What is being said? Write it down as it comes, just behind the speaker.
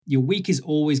your week is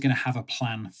always going to have a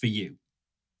plan for you.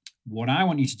 What I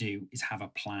want you to do is have a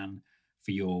plan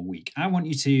for your week. I want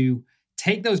you to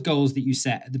take those goals that you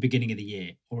set at the beginning of the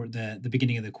year or at the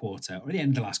beginning of the quarter or at the end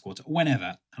of the last quarter, or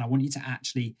whenever, and I want you to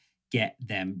actually get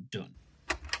them done.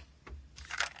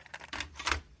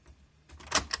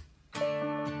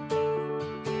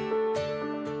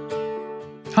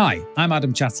 Hi, I'm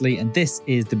Adam Chatterley, and this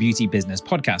is the Beauty Business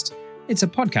Podcast. It's a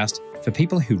podcast for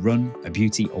people who run a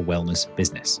beauty or wellness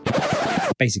business.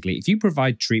 Basically, if you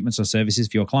provide treatments or services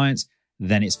for your clients,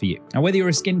 then it's for you. Now, whether you're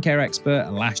a skincare expert,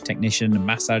 a lash technician, a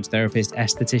massage therapist,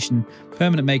 esthetician,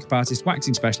 permanent makeup artist,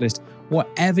 waxing specialist,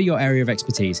 whatever your area of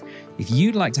expertise, if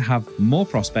you'd like to have more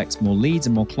prospects, more leads,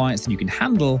 and more clients than you can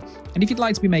handle, and if you'd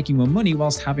like to be making more money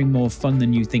whilst having more fun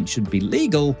than you think should be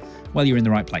legal, well, you're in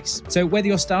the right place. So whether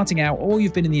you're starting out or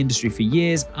you've been in the industry for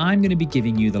years, I'm going to be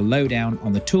giving you the lowdown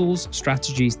on the tools,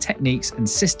 strategies, techniques, and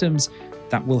systems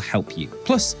that will help you.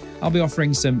 Plus, I'll be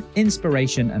offering some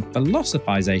inspiration and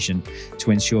philosophization to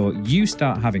ensure you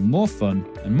start having more fun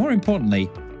and, more importantly,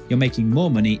 you're making more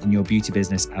money in your beauty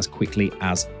business as quickly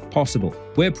as possible.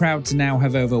 We're proud to now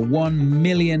have over 1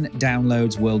 million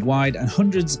downloads worldwide and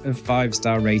hundreds of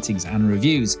 5-star ratings and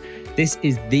reviews. This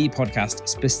is the podcast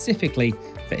specifically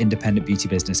for independent beauty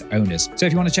business owners. So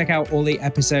if you want to check out all the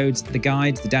episodes, the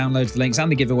guides, the downloads, the links,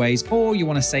 and the giveaways, or you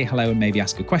want to say hello and maybe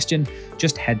ask a question,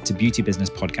 just head to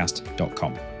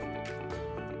beautybusinesspodcast.com.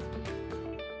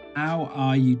 How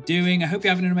are you doing? I hope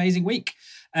you're having an amazing week.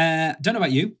 Don't know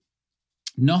about you.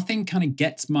 Nothing kind of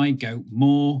gets my goat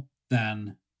more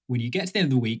than when you get to the end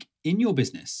of the week in your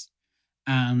business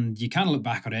and you kind of look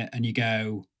back on it and you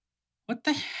go, what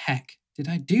the heck did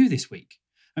I do this week?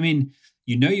 I mean,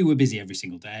 you know you were busy every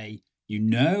single day. You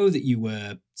know that you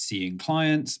were seeing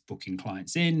clients, booking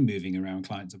clients in, moving around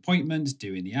clients' appointments,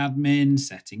 doing the admin,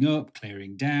 setting up,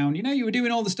 clearing down. You know, you were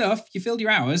doing all the stuff. You filled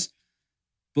your hours.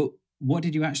 But what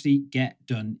did you actually get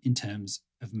done in terms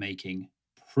of making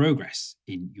progress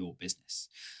in your business?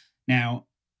 Now,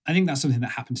 I think that's something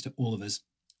that happens to all of us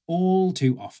all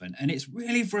too often. And it's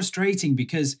really frustrating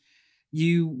because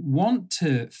you want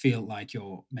to feel like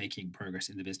you're making progress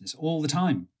in the business all the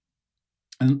time.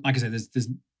 And like I said, there's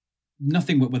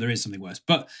nothing, well, there is something worse,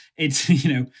 but it's,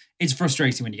 it's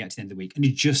frustrating when you get to the end of the week and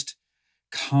you just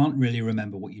can't really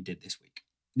remember what you did this week.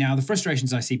 Now, the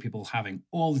frustrations I see people having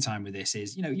all the time with this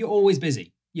is, you're always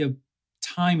busy. Your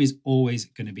time is always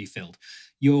going to be filled.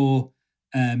 Your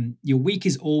week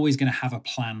is always going to have a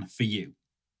plan for you.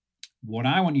 What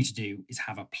I want you to do is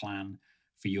have a plan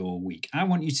for your week. I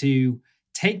want you to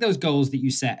take those goals that you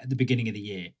set at the beginning of the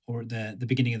year or at the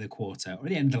beginning of the quarter or at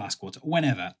the end of the last quarter or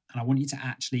whenever, and I want you to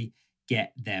actually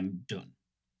get them done.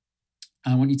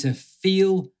 I want you to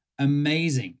feel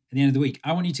amazing at the end of the week.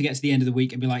 I want you to get to the end of the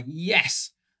week and be like,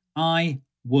 yes, I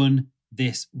won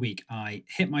this week. I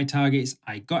hit my targets.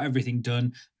 I got everything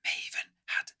done. May even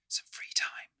had some free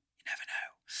time. You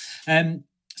never know.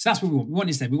 So that's what we want.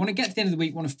 We want to get to the end of the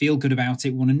week. We want to feel good about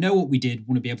it. We want to know what we did. We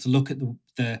want to be able to look at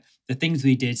the things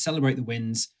we did, celebrate the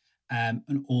wins, and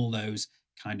all those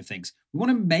kind of things. We want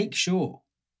to make sure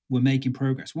we're making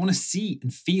progress. We want to see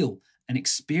and feel and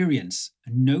experience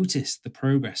and notice the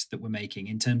progress that we're making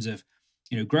in terms of,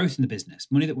 growth in the business,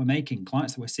 money that we're making,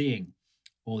 clients that we're seeing,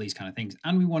 all these kind of things.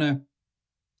 And we want to,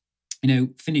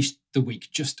 finish the week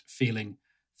just feeling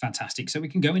fantastic. So we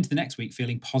can go into the next week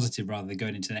feeling positive rather than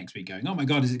going into the next week going, oh my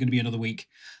God, is it going to be another week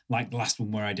like the last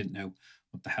one where I didn't know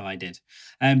what the hell I did?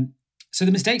 So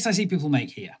the mistakes I see people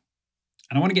make here,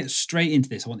 and I want to get straight into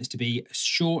this. I want this to be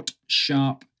short,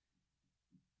 sharp,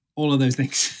 all of those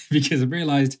things, because I've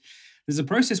realized there's a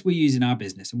process we use in our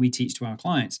business and we teach to our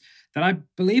clients that I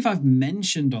believe I've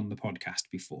mentioned on the podcast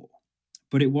before,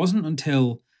 but it wasn't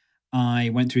until I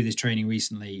went through this training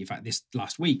recently, in fact, this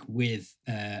last week with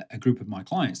a group of my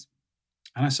clients.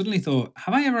 And I suddenly thought,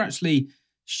 have I ever actually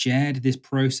shared this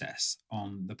process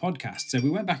on the podcast? So we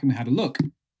went back and we had a look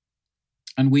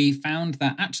and we found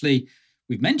that actually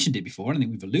we've mentioned it before. And I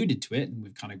think we've alluded to it and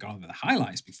we've kind of gone over the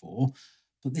highlights before,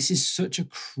 but this is such a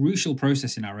crucial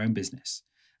process in our own business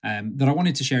that I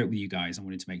wanted to share it with you guys. I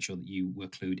wanted to make sure that you were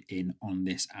clued in on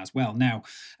this as well. Now,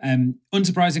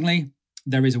 unsurprisingly,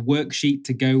 there is a worksheet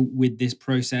to go with this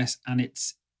process, and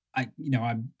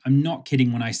I'm not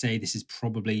kidding when I say this is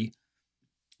probably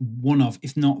one of,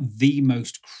 if not the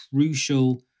most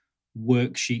crucial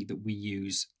worksheet that we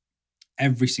use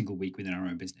every single week within our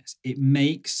own business. It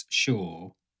makes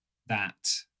sure that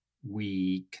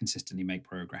we consistently make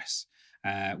progress.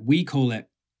 We call it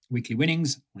Weekly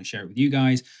Winnings. I want to share it with you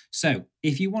guys. So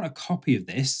if you want a copy of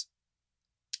this,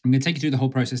 I'm going to take you through the whole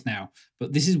process now,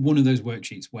 but this is one of those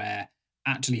worksheets where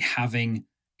actually having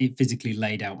it physically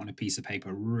laid out on a piece of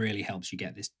paper really helps you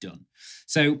get this done.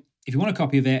 So if you want a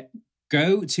copy of it,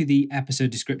 go to the episode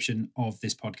description of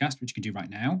this podcast, which you can do right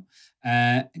now.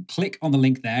 Click on the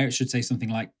link there. It should say something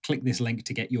like, click this link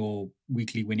to get your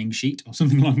weekly winning sheet or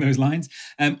something along those lines.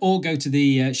 Or go to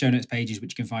the show notes pages,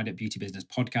 which you can find at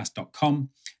beautybusinesspodcast.com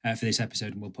for this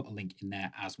episode. And we'll put a link in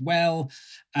there as well.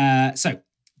 So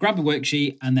grab the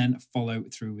worksheet and then follow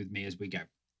through with me as we go.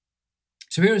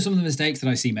 So here are some of the mistakes that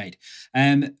I see made.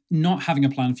 Not having a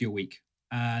plan for your week.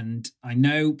 And I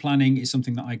know planning is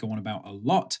something that I go on about a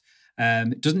lot.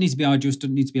 It doesn't need to be arduous,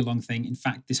 doesn't need to be a long thing. In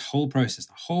fact, this whole process,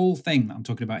 the whole thing that I'm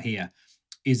talking about here,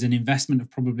 is an investment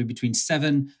of probably between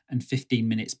 7 and 15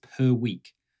 minutes per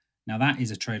week. Now, that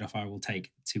is a trade-off I will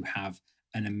take to have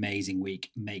an amazing week,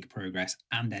 make progress,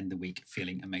 and end the week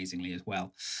feeling amazingly as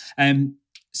well.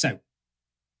 So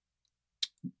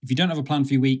if you don't have a plan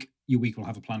for your week will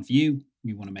have a plan for you.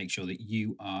 You want to make sure that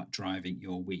you are driving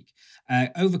your week.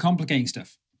 Overcomplicating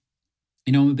stuff.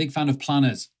 You know, I'm a big fan of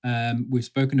planners. We've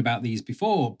spoken about these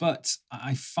before, but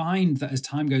I find that as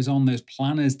time goes on, those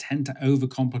planners tend to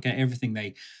overcomplicate everything.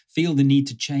 They feel the need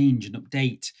to change and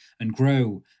update and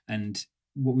grow. And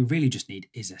what we really just need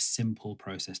is a simple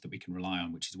process that we can rely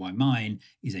on, which is why mine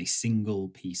is a single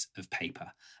piece of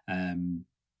paper,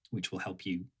 which will help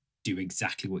you do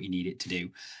exactly what you need it to do.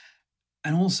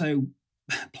 And also,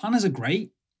 planners are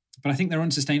great, but I think they're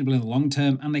unsustainable in the long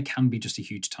term, and they can be just a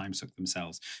huge time suck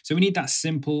themselves. So we need that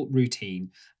simple routine.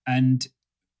 And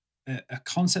a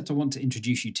concept I want to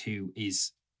introduce you to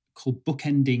is called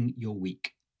bookending your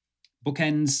week.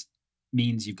 Bookends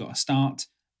means you've got a start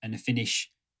and a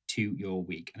finish to your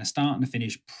week, and a start and a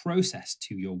finish process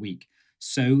to your week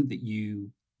so that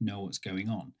you know what's going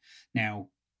on. Now,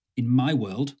 in my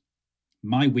world,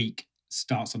 my week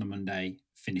starts on a Monday,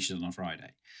 finishes on a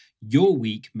Friday. Your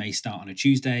week may start on a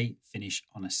Tuesday, finish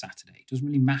on a Saturday. It doesn't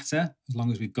really matter as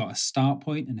long as we've got a start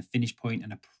point and a finish point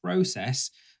and a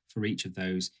process for each of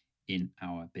those in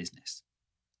our business.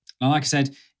 Now, like I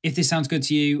said, if this sounds good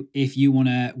to you, if you want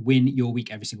to win your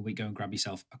week every single week, go and grab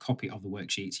yourself a copy of the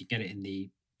worksheets. You get it in the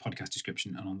podcast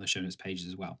description and on the show notes pages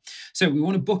as well. So we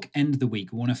want to bookend the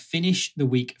week. We want to finish the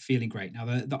week feeling great. Now,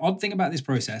 the odd thing about this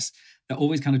process that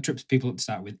always kind of trips people up to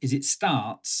start with is it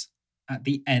starts at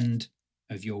the end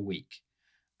of your week.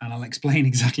 And I'll explain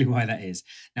exactly why that is.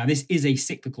 Now, this is a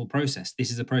cyclical process.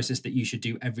 This is a process that you should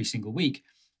do every single week.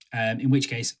 In which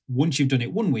case, once you've done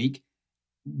it one week,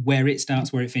 where it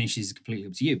starts, where it finishes is completely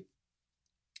up to you.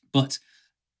 But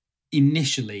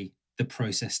initially, the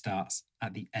process starts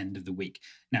at the end of the week.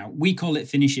 Now, we call it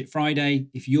Finish It Friday.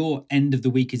 If your end of the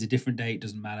week is a different day, it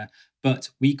doesn't matter. But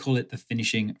we call it the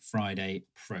Finishing Friday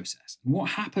process. And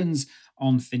what happens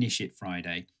on Finish It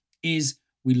Friday is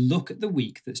we look at the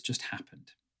week that's just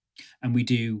happened and we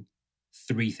do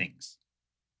 3 things.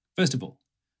 First of all,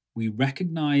 we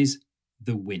recognize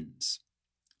the wins.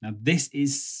 Now, this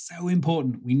is so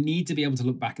important. We need to be able to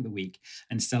look back at the week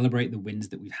and celebrate the wins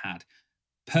that we've had.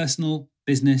 Personal,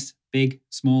 business, big,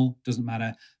 small, doesn't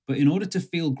matter. But in order to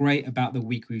feel great about the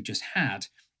week we've just had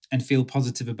and feel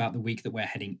positive about the week that we're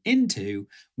heading into,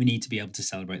 we need to be able to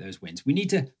celebrate those wins. We need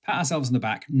to pat ourselves on the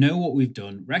back, know what we've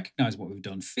done, recognize what we've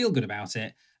done, feel good about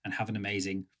it, and have an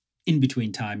amazing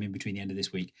in-between time, in between the end of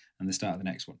this week and the start of the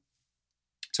next one.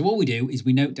 So what we do is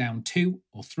we note down 2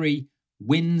 or 3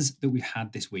 wins that we've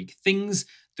had this week, things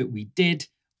that we did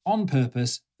on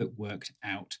purpose that worked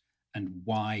out and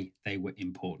why they were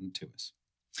important to us.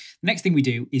 The next thing we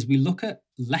do is we look at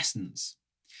lessons.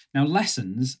 Now,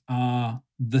 lessons are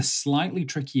the slightly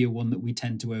trickier one that we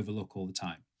tend to overlook all the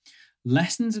time.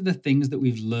 Lessons are the things that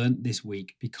we've learned this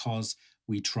week because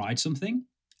we tried something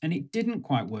and it didn't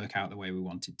quite work out the way we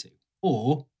wanted to.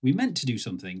 Or we meant to do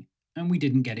something and we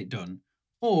didn't get it done.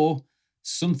 Or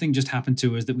something just happened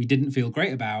to us that we didn't feel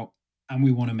great about, and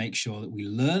we want to make sure that we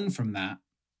learn from that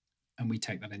and we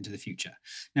take that into the future.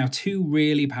 Now, 2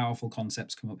 really powerful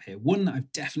concepts come up here. One that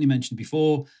I've definitely mentioned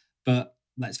before, but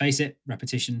let's face it,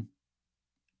 repetition,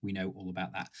 we know all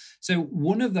about that. So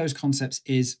one of those concepts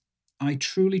is I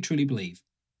truly, truly believe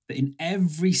that in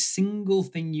every single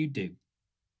thing you do,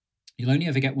 you'll only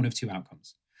ever get one of 2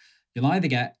 outcomes. You'll either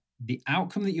get the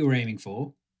outcome that you were aiming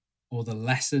for or the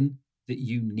lesson that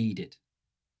you needed.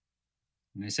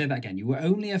 I'm going to say that again. You will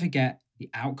only ever get the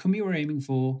outcome you were aiming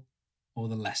for or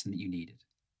the lesson that you needed.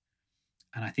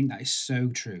 And I think that is so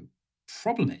true.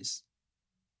 Problem is,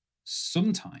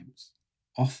 sometimes,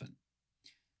 often,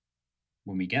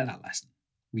 when we get that lesson,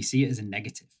 we see it as a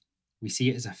negative. We see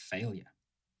it as a failure,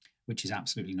 which is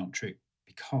absolutely not true.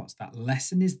 because that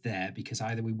lesson is there because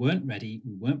either we weren't ready,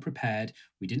 we weren't prepared,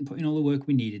 we didn't put in all the work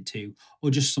we needed to,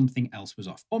 or just something else was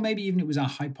off. Or maybe even it was our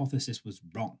hypothesis was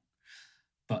wrong.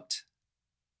 But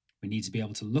we need to be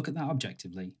able to look at that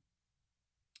objectively,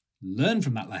 learn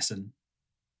from that lesson,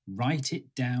 write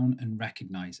it down and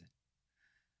recognize it,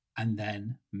 and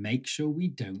then make sure we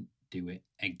don't do it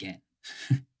again.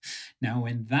 Now,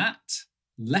 when that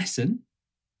lesson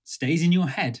stays in your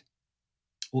head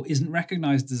or isn't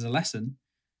recognized as a lesson,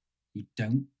 you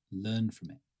don't learn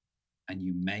from it. And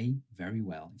you may very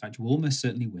well, in fact, you almost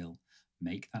certainly will,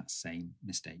 make that same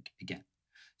mistake again.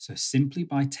 So simply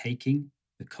by taking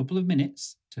the couple of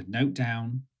minutes to note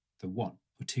down the 1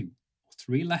 or 2 or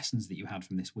 3 lessons that you had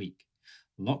from this week,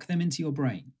 lock them into your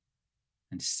brain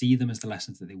and see them as the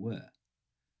lessons that they were.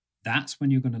 That's when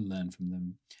you're going to learn from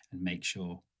them and make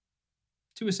sure,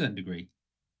 to a certain degree,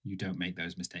 you don't make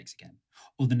those mistakes again.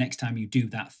 Or the next time you do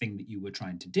that thing that you were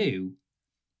trying to do,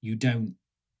 you don't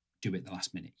do it the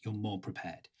last minute. You're more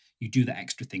prepared. You do the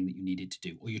extra thing that you needed to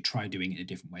do, or you try doing it a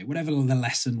different way. Whatever the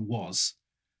lesson was,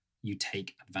 you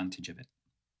take advantage of it.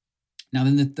 Now,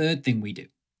 then the third thing we do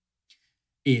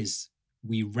is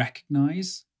we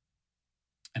recognize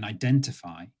and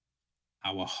identify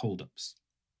our holdups.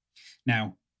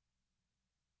 Now,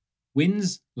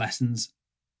 wins, lessons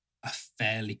are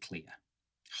fairly clear.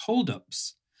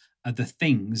 Holdups are the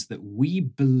things that we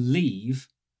believe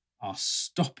are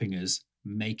stopping us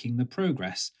making the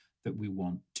progress that we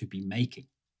want to be making.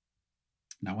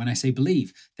 Now, when I say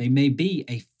believe, they may be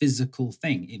a physical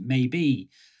thing. It may be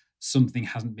something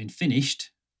hasn't been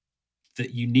finished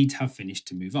that you need to have finished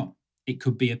to move on. It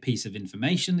could be a piece of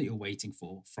information that you're waiting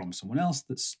for from someone else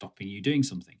that's stopping you doing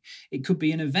something. It could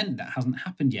be an event that hasn't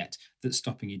happened yet that's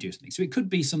stopping you doing something. So it could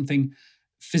be something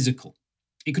physical.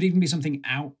 It could even be something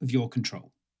out of your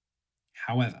control.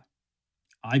 However,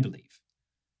 I believe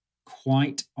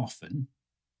quite often,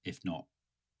 if not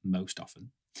most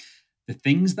often, the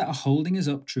things that are holding us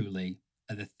up truly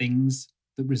are the things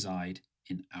that reside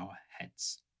in our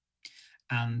heads.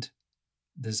 And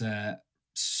there's a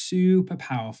super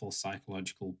powerful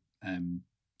psychological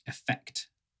effect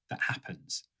that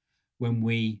happens when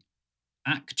we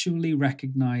actually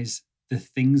recognize the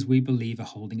things we believe are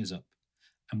holding us up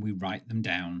and we write them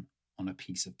down on a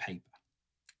piece of paper.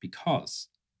 Because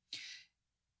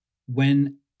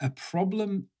when a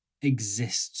problem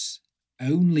exists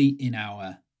only in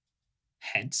our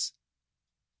heads,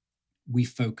 we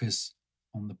focus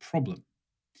on the problem.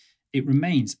 It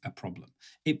remains a problem.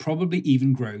 It probably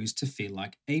even grows to feel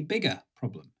like a bigger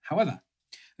problem. However,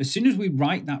 as soon as we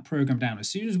write that program down, as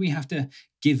soon as we have to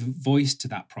give voice to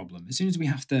that problem, as soon as we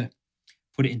have to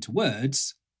put it into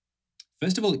words,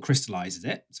 first of all, it crystallizes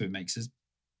it. So it makes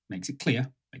it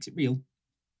clear, makes it real.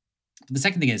 But the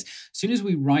second thing is, as soon as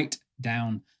we write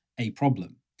down a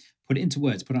problem, put it into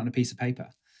words, put it on a piece of paper,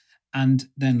 and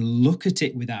then look at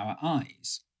it with our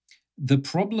eyes, the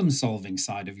problem-solving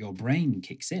side of your brain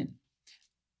kicks in.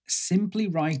 Simply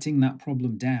writing that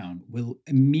problem down will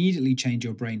immediately change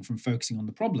your brain from focusing on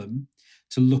the problem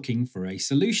to looking for a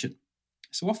solution.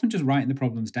 So often just writing the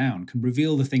problems down can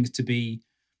reveal the things to be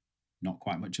not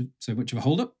quite so much of a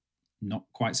holdup, not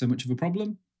quite so much of a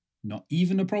problem, not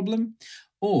even a problem,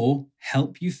 or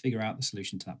help you figure out the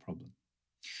solution to that problem.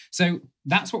 So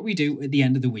that's what we do at the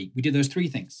end of the week. We do those 3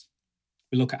 things.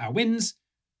 We look at our wins,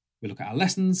 we look at our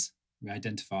lessons, we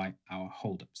identify our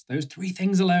holdups. Those 3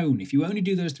 things alone, if you only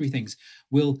do those 3 things,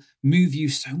 will move you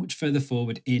so much further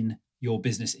forward in your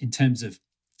business in terms of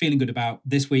feeling good about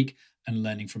this week and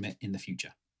learning from it in the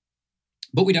future.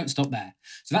 But we don't stop there.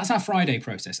 So that's our Friday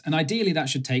process. And ideally, that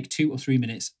should take 2 or 3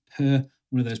 minutes per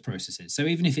one of those processes. So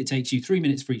even if it takes you 3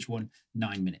 minutes for each one,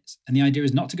 9 minutes. And the idea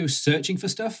is not to go searching for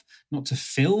stuff, not to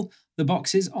fill the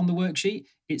boxes on the worksheet.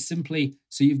 It's simply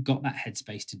so you've got that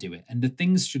headspace to do it. And the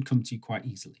things should come to you quite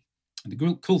easily. And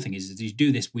the cool thing is you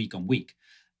do this week on week,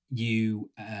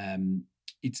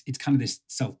 it's kind of this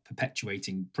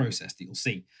self-perpetuating process that you'll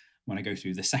see when I go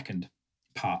through the second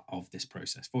part of this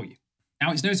process for you.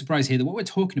 Now, it's no surprise here that what we're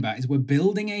talking about is we're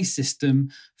building a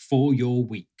system for your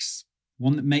weeks,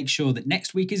 one that makes sure that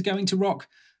next week is going to rock,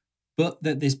 but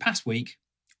that this past week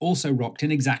also rocked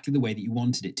in exactly the way that you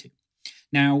wanted it to.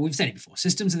 Now, we've said it before,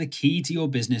 systems are the key to your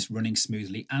business running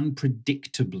smoothly and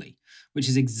predictably, which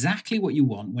is exactly what you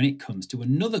want when it comes to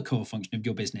another core function of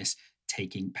your business,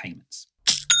 taking payments.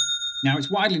 Now, it's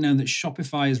widely known that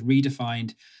Shopify has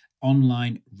redefined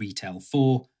online retail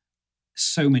for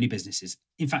so many businesses.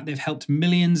 In fact, they've helped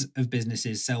millions of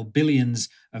businesses sell billions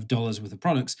of dollars worth of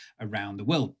products around the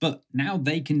world. But now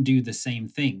they can do the same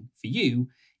thing for you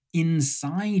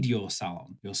inside your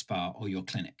salon, your spa, or your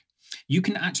clinic. you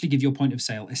can actually give your point of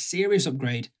sale a serious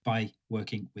upgrade by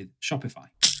working with Shopify.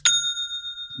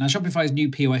 Now, Shopify's new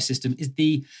POS system is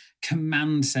the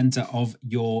command center of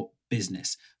your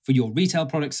business for your retail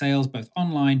product sales, both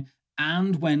online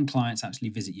and when clients actually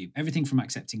visit you. Everything from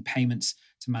accepting payments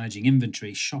to managing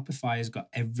inventory, Shopify has got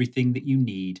everything that you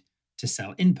need to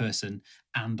sell in person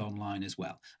and online as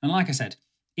well. And like I said,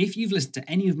 if you've listened to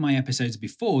any of my episodes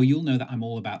before, you'll know that I'm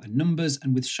all about the numbers.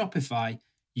 And with Shopify,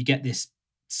 you get this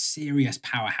serious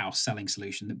powerhouse selling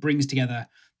solution that brings together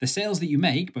the sales that you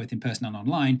make, both in person and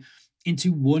online,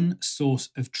 into one source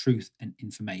of truth and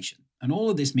information. And all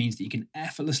of this means that you can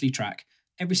effortlessly track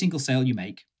every single sale you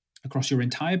make across your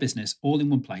entire business all in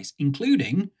one place,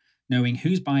 including knowing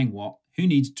who's buying what, who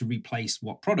needs to replace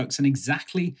what products, and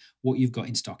exactly what you've got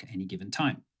in stock at any given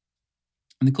time.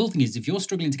 And the cool thing is, if you're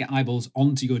struggling to get eyeballs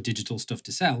onto your digital stuff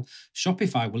to sell,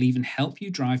 Shopify will even help you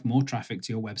drive more traffic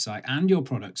to your website and your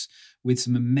products with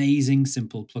some amazing,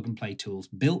 simple plug-and-play tools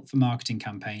built for marketing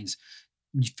campaigns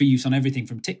for use on everything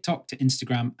from TikTok to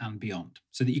Instagram and beyond,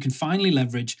 so that you can finally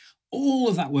leverage all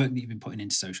of that work that you've been putting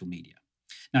into social media.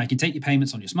 Now, you can take your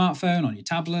payments on your smartphone, on your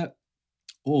tablet,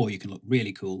 or you can look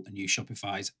really cool and use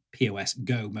Shopify's POS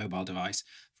Go mobile device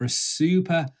for a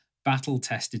super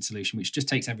battle-tested solution, which just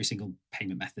takes every single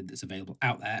payment method that's available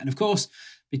out there. And of course,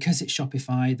 because it's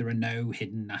Shopify, there are no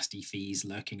hidden nasty fees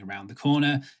lurking around the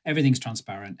corner. Everything's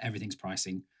transparent, everything's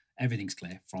pricing, everything's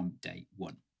clear from day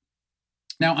one.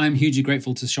 Now, I'm hugely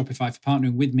grateful to Shopify for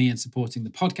partnering with me and supporting the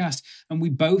podcast, and we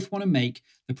both want to make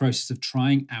the process of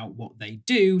trying out what they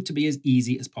do to be as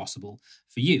easy as possible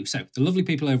for you. So the lovely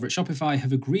people over at Shopify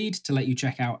have agreed to let you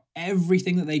check out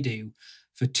everything that they do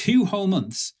for 2 whole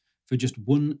months for just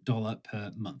 $1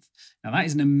 per month. Now, that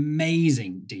is an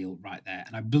amazing deal right there,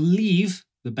 and I believe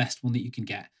the best one that you can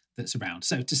get that's around.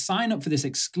 So to sign up for this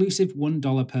exclusive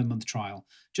 $1 per month trial,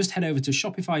 just head over to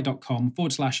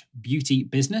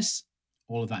shopify.com/beautybusiness.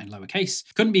 All of that in lowercase.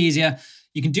 Couldn't be easier.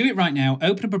 You can do it right now.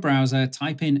 Open up a browser,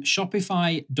 type in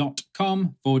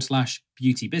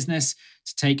shopify.com/beautybusiness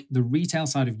to take the retail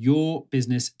side of your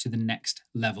business to the next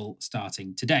level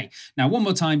starting today. Now, one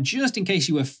more time, just in case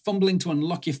you were fumbling to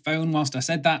unlock your phone whilst I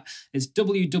said that, it's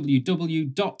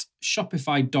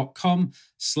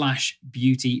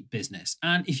www.shopify.com/beautybusiness.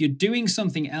 And if you're doing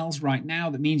something else right now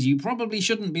that means you probably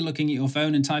shouldn't be looking at your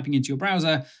phone and typing into your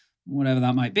browser, whatever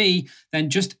that might be, then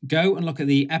just go and look at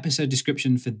the episode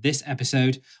description for this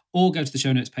episode or go to the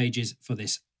show notes pages for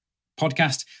this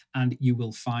podcast and you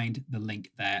will find the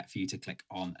link there for you to click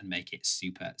on and make it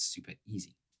super, super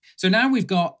easy. So now we've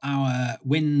got our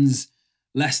wins,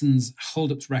 lessons,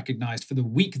 holdups recognized for the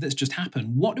week that's just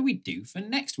happened. What do we do for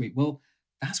next week? Well,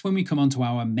 that's when we come on to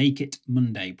our Make It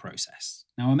Monday process.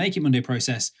 Now, our Make It Monday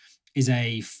process is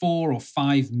a 4 or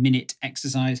 5 minute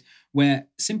exercise where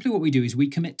simply what we do is we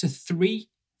commit to 3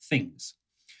 things.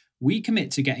 We commit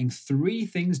to getting 3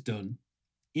 things done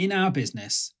in our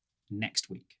business next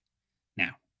week.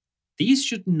 Now, these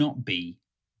should not be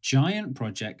giant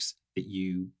projects that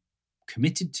you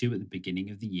committed to at the beginning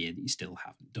of the year that you still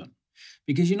haven't done,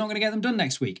 because you're not going to get them done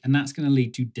next week, and that's going to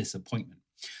lead to disappointment.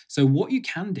 So what you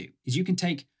can do is you can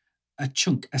take a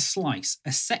chunk, a slice,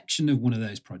 a section of one of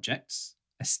those projects,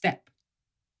 a step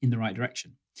in the right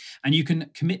direction. And you can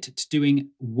commit to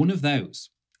doing one of those,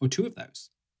 or 2 of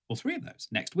those, or 3 of those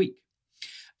next week.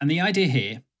 And the idea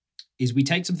here is we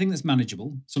take something that's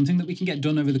manageable, something that we can get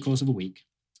done over the course of a week,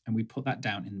 and we put that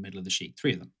down in the middle of the sheet,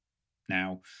 3 of them.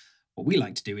 Now, what we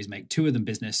like to do is make 2 of them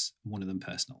business, 1 of them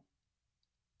personal.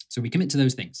 So we commit to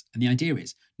those things. And the idea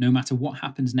is, no matter what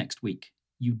happens next week,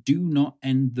 you do not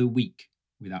end the week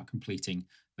without completing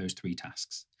those 3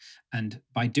 tasks. And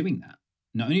by doing that,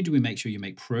 not only do we make sure you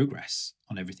make progress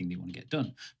on everything that you want to get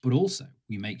done, but also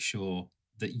we make sure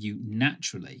that you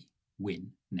naturally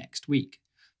win next week.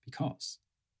 Because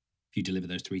if you deliver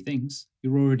those 3 things,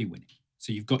 you're already winning.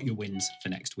 So you've got your wins for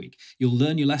next week. You'll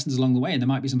learn your lessons along the way, and there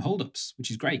might be some holdups,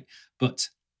 which is great. But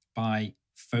by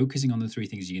focusing on the 3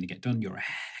 things you're going to get done, you're a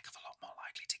heck of a lot more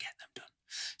likely to get them done.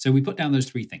 So we put down those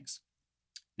 3 things.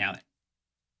 Now then,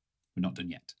 we're not done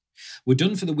yet. We're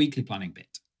done for the weekly planning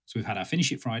bit. So we've had our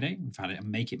Finish It Friday, we've had a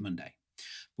Make It Monday.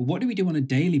 But what do we do on a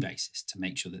daily basis to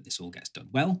make sure that this all gets done?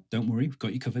 Well, don't worry, we've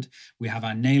got you covered. We have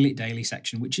our Nail It Daily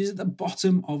section, which is at the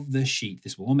bottom of the sheet.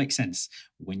 This will all make sense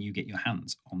when you get your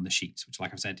hands on the sheets, which,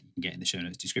 like I've said, you can get in the show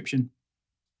notes description.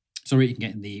 Sorry, you can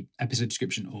get in the episode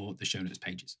description or the show notes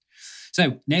pages.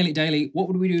 So, Nail It Daily, what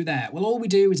would we do there? Well, all we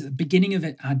do is at the beginning of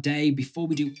our day, before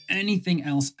we do anything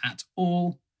else at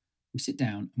all, we sit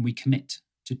down and we commit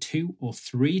to 2 or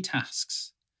 3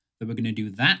 tasks that we're going to do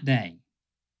that day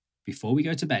before we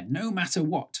go to bed, no matter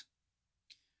what,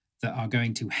 that are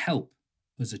going to help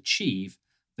us achieve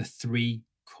the 3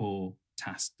 core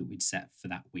tasks that we'd set for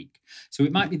that week. So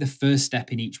it might be the first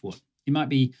step in each one. It might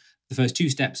be the first 2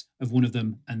 steps of one of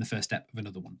them and the first step of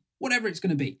another one. Whatever it's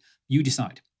going to be, you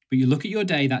decide. But you look at your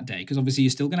day that day, because obviously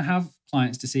you're still going to have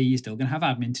clients to see, you're still going to have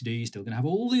admin to do, you're still going to have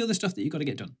all the other stuff that you've got to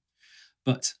get done.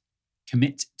 But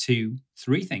commit to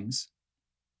 3 things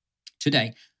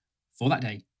today for that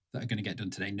day that are going to get done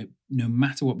today, no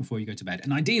matter what, before you go to bed.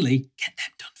 And ideally, get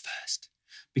them done first.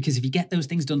 Because if you get those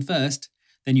things done first,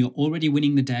 then you're already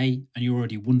winning the day and you're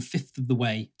already 1/5 of the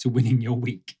way to winning your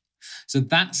week. So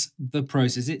that's the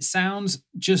process. It sounds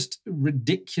just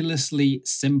ridiculously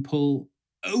simple,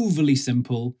 overly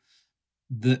simple.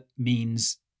 That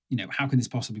means, how can this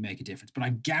possibly make a difference? But I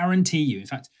guarantee you, in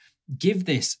fact, give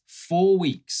this 4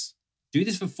 weeks. Do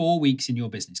this for 4 weeks in your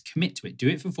business. Commit to it. Do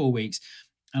it for 4 weeks.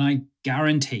 And I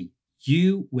guarantee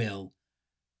you will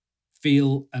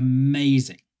feel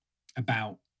amazing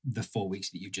about the 4 weeks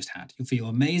that you've just had. You'll feel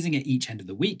amazing at each end of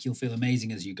the week. You'll feel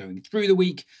amazing as you're going through the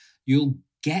week. You'll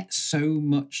get so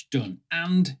much done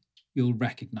and you'll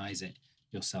recognize it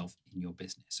yourself in your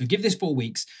business. So give this 4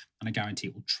 weeks and I guarantee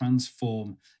it will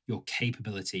transform your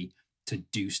capability to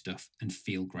do stuff and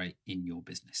feel great in your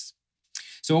business.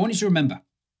 So I want you to remember,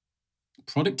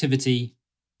 productivity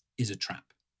is a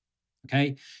trap.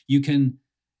 Okay? You can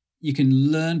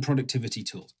learn productivity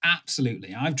tools.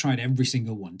 Absolutely. I've tried every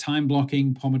single one. Time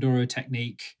blocking, Pomodoro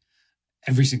technique,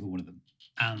 every single one of them.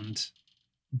 And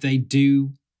they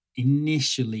do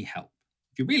initially help.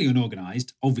 If you're really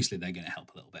unorganized, obviously they're going to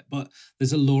help a little bit, but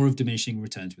there's a law of diminishing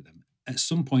returns with them. At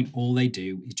some point, all they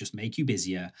do is just make you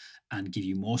busier and give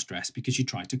you more stress because you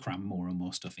try to cram more and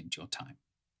more stuff into your time.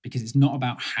 Because it's not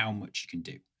about how much you can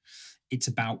do. It's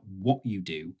about what you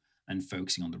do and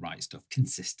focusing on the right stuff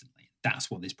consistently.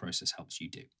 That's what this process helps you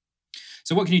do.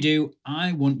 So what can you do?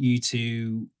 I want you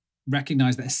to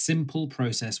recognize that a simple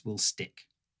process will stick.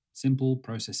 Simple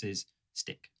processes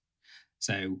stick.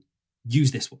 So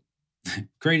use this one.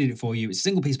 Created it for you. It's a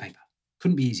single piece of paper.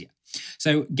 Couldn't be easier.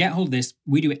 So get hold of this.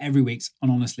 We do it every week. And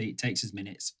honestly, it takes us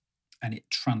minutes and it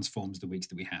transforms the weeks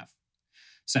that we have.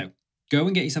 So go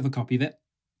and get yourself a copy of it.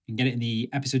 You can get it in the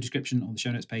episode description or the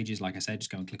show notes pages. Like I said,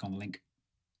 just go and click on the link.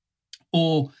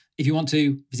 Or if you want to,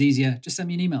 if it's easier, just send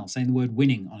me an email saying the word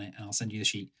winning on it and I'll send you the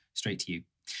sheet straight to you.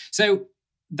 So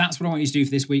that's what I want you to do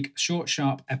for this week. Short,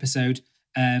 sharp episode.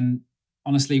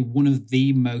 Honestly, one of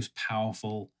the most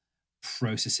powerful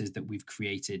processes that we've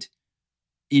created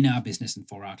in our business and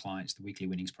for our clients, the weekly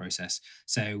winnings process.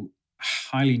 So I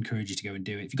highly encourage you to go and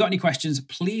do it. If you've got any questions,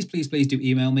 please do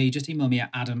email me. Just email me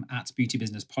at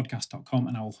adam@beautybusinesspodcast.com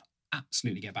and I'll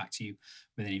absolutely get back to you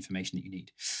with any information that you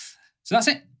need. So that's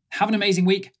it. Have an amazing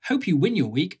week. Hope you win your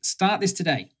week. Start this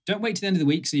today. Don't wait to the end of the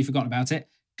week so you've forgotten about it.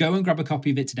 Go and grab a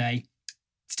copy of it today.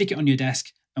 Stick it on your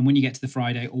desk. And when you get to the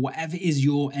Friday or whatever is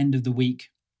your end of the week,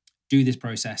 do this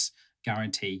process.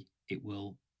 Guarantee it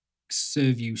will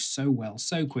serve you so well,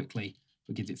 so quickly.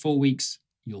 But give it 4 weeks,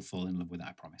 you'll fall in love with it,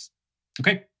 I promise.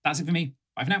 Okay, that's it for me.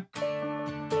 Bye for now.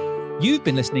 You've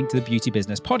been listening to the Beauty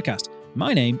Business Podcast.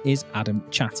 My name is Adam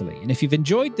Chatterley, and if you've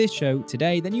enjoyed this show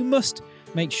today, then you must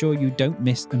make sure you don't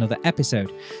miss another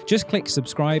episode. Just click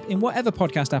subscribe in whatever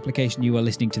podcast application you are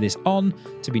listening to this on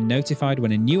to be notified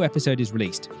when a new episode is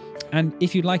released. And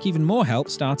if you'd like even more help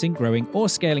starting, growing, or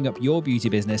scaling up your beauty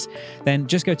business, then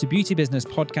just go to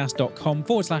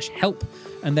beautybusinesspodcast.com/help.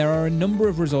 And there are a number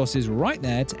of resources right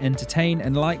there to entertain,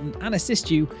 enlighten, and assist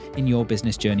you in your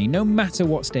business journey, no matter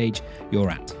what stage you're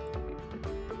at.